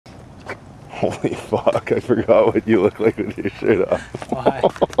Holy fuck, I forgot what you look like with your shirt off. Why?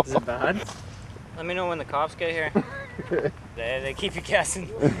 Is it bad? Let me know when the cops get here. they keep you guessing.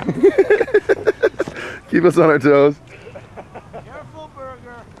 Keep us on our toes. Careful,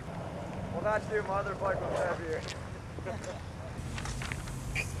 burger. Well, that's your motherfucker was heavier.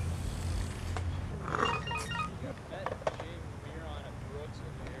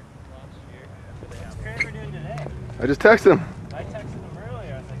 I just texted him. I texted him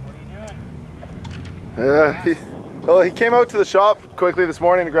earlier. I was like, what are you doing? Yeah, well, he came out to the shop quickly this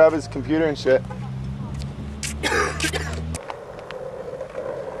morning to grab his computer and shit.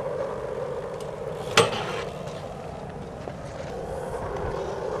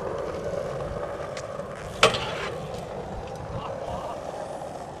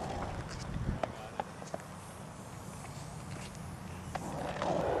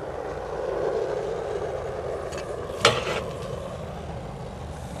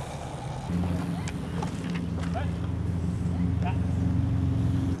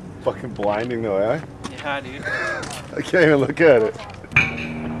 Fucking blinding though, eh? Yeah, dude. I can't even look at it.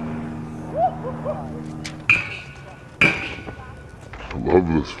 I love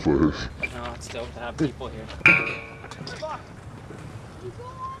this place. No, it's dope to have people here. You go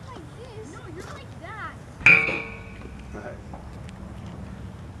on like this. No, you're like that.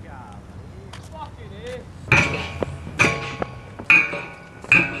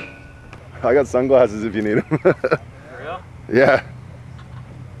 I got sunglasses if you need them. For real? Yeah.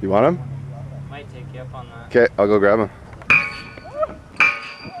 You want them? Might take you up on that. Okay, I'll go grab them.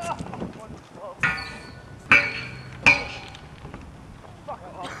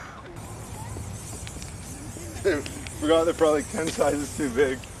 Forgot they're probably 10 sizes too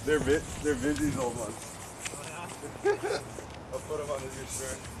big. They're Vizzy's old ones. I'll put them on your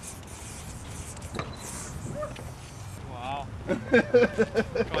shirt. Wow.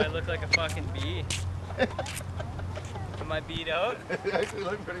 Do I look like a fucking bee? Am I beat out? They actually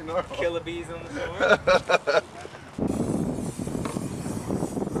look pretty normal. Killer bees on the floor.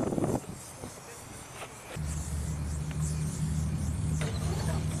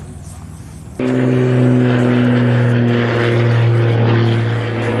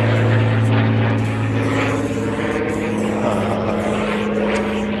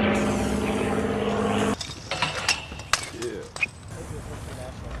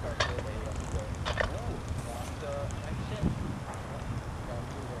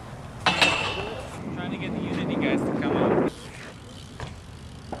 Trying to get the Unity guys to come out.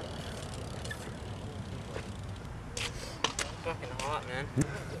 Fucking hot, man.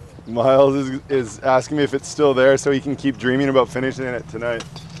 Miles is asking me if it's still there so he can keep dreaming about finishing it tonight.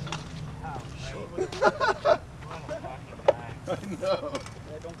 I know.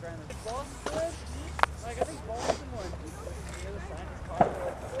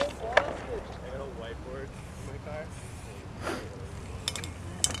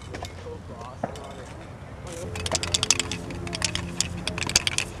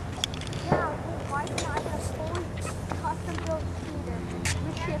 Why can't I get a fully custom built scooter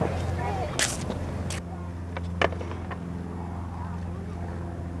with shipping?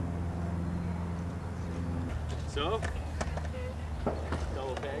 So?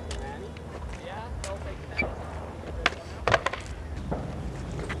 Double bag for Manny? Yeah, double bag for Manny.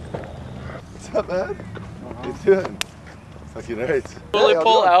 What's up, man? How you doing? Fucking right. Totally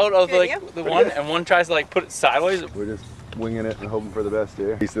pull out of like the one, and one tries to like put it sideways. We're just winging it and hoping for the best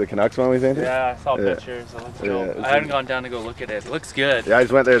here. You see the Canucks one we painted? Yeah, I saw pictures. It looks dope. I haven't gone down to go look at it. It looks good. Yeah, I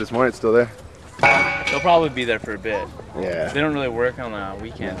just went there this morning. It's still there. They'll probably be there for a bit. Yeah. They don't really work on the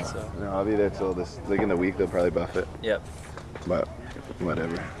weekends, so. No, I'll be there till this, like in the week they'll probably buff it. Yep. But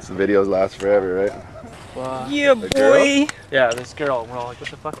whatever. So the videos last forever, right? Well, Yeah, The boy. yeah, this girl, we're all like, what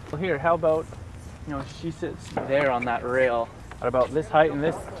the fuck? Well, here, how about, you know, she sits there on that rail at about this height and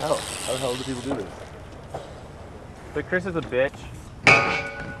this. How the hell do people do this? But Chris is a bitch.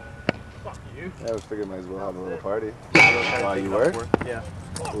 Fuck you. Yeah, I was figuring might as well have a little party. While you work? Yeah.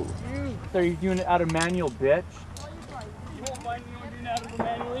 Ooh. So you're doing it out of manual, bitch? You won't find me doing it out of a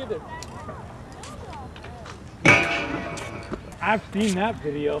manual either. I've seen that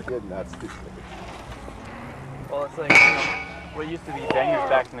video. Getting that stupid. Well, it's like, you know, what used to be bangers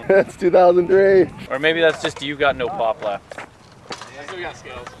back in the That's 2003. Or maybe that's just you got no pop left. I still got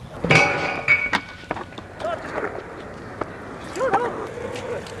skills.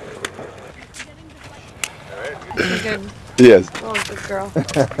 Good. Yes. Oh, good girl. Not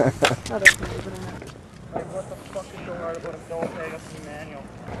okay, but I'm not. Like, what the fuck is so hard about a double tag up in the manual?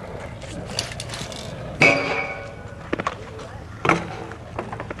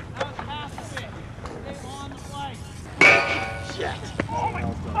 That was half of it. Stay on the flight. Shit. Oh my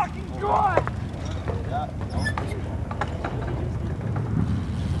fucking god!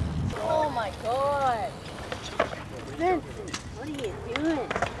 Oh my god. Vincent, what are you doing?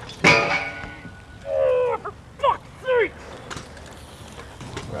 Oh, for fuck's sake!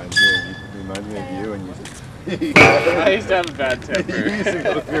 Reminds me of you and you just... I used to have a bad temper. You used to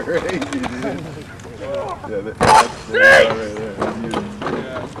go crazy, dude. Yeah, that's right there. That's you.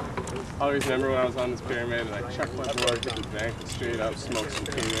 Yeah. I always remember when I was on this pyramid and I chucked my board to the bank and straight up smoked some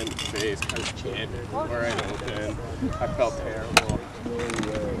finger in the face because shit where I opened. I felt terrible.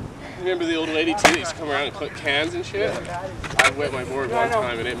 Remember the old lady too that used to come around and clip cans and shit? I wet my board one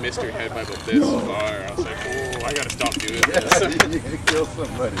time and it missed her head by about this far. I was like, oh, I gotta stop doing this. You could kill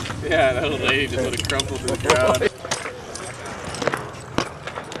somebody. Yeah, that old lady just would have crumpled to the ground.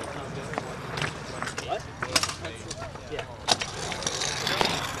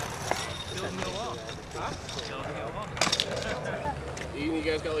 You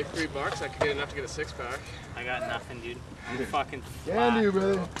guys got like $3? I could get enough to get a 6-pack. I got nothing, dude. I'm fucking Can do,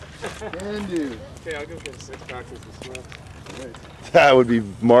 brother. Can do. Okay, I'll go get a 6-pack since it's small. That would be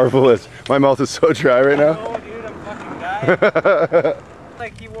marvelous. My mouth is so dry right now. Oh, dude, I'm fucking dying.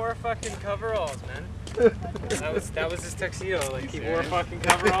 Like, he wore fucking coveralls, man. That was his tuxedo. Like, he wore fucking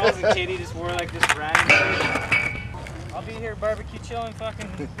coveralls and Katie just wore like this random thing. I'll be here barbecue chilling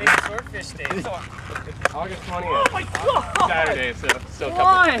fucking big swordfish steaks. August 20th. Oh my god! Saturday, so still a couple.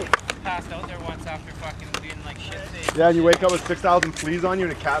 Why? Passed out there once after fucking being like shit faced. Yeah, and you wake up with 6,000 fleas on you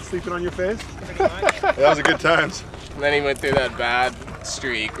and a cat sleeping on your face. Pretty much. That was a good times. And then he went through that bad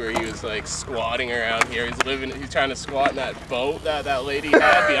streak where he was like squatting around here. He's trying to squat in that boat that lady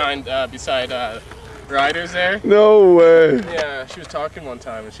had beside Riders there. No way. Yeah, she was talking one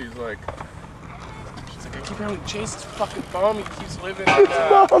time and she's like, I keep having to chase this fucking bum. He keeps living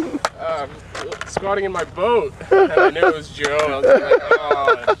squatting in my boat. And I knew it was Joe. I was like,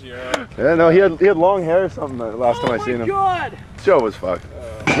 oh, it's Joe. Yeah, no, he had long hair or something the last time I seen him. Oh my god! Joe was fucked.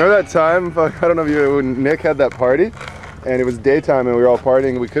 Remember that time, I don't know if you, when Nick had that party, and it was daytime and we were all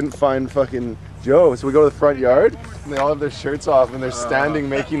partying and we couldn't find fucking Joe, so we go to the front yard and they all have their shirts off and they're standing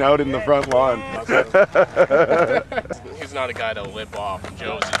making out in the front lawn. He's not a guy to lip off.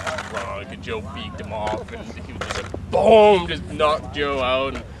 Joe's just drunk and Joe beat him off and he was just like, boom, just knocked Joe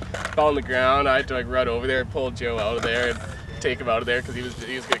out and fell on the ground. I had to like run over there and pull Joe out of there and take him out of there because he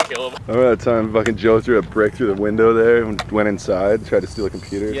was gonna kill him. Remember that time fucking Joe threw a brick through the window there and went inside, tried to steal a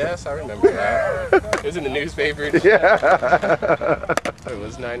computer? Yes, I remember that. It was in the newspaper. Yeah. It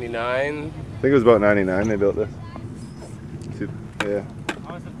was 99. I think it was about 99 they built this. Yeah.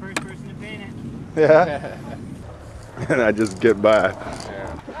 I was the first person to paint it. Yeah. And I just get by.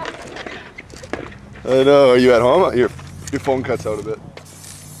 Yeah. I know, are you at home? Your phone cuts out a bit.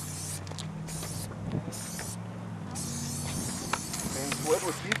 What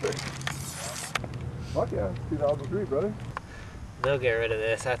was KeepSix? Fuck yeah, 2003, brother. They'll get rid of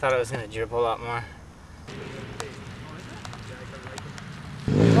this. I thought it was gonna drip a lot more.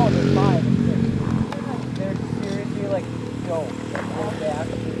 Oh, they're 5 and 6. They're seriously like, yo, they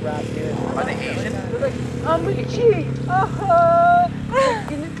actually wrap here. Are they Asian? They're like, I'm a G.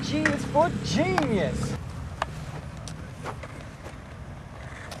 Fucking G is for genius.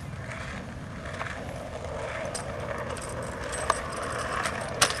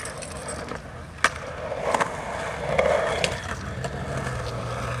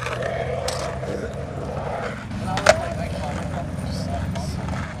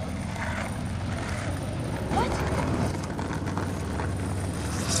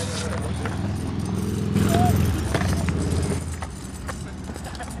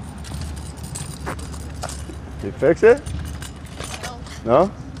 You fix it? No.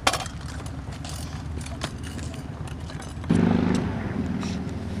 No?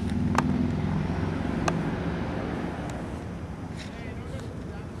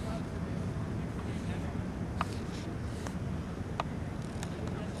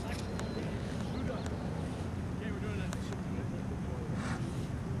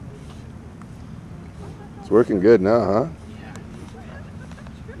 It's working good now, huh?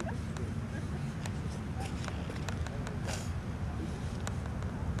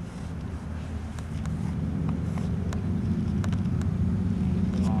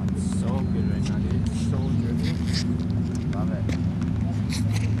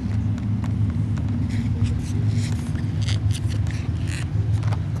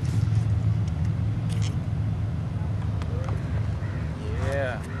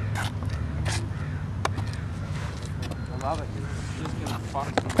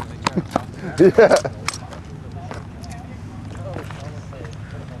 Yeah.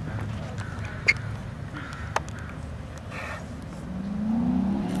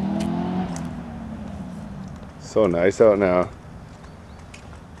 So nice out now.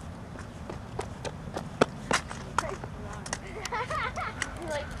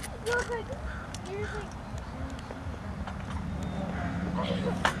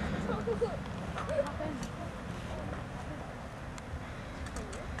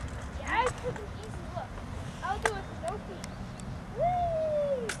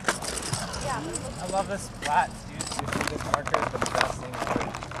 I love this flats, dude. Seriously, this marker is the best thing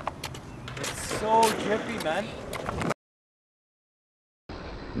ever. It's so drippy, man.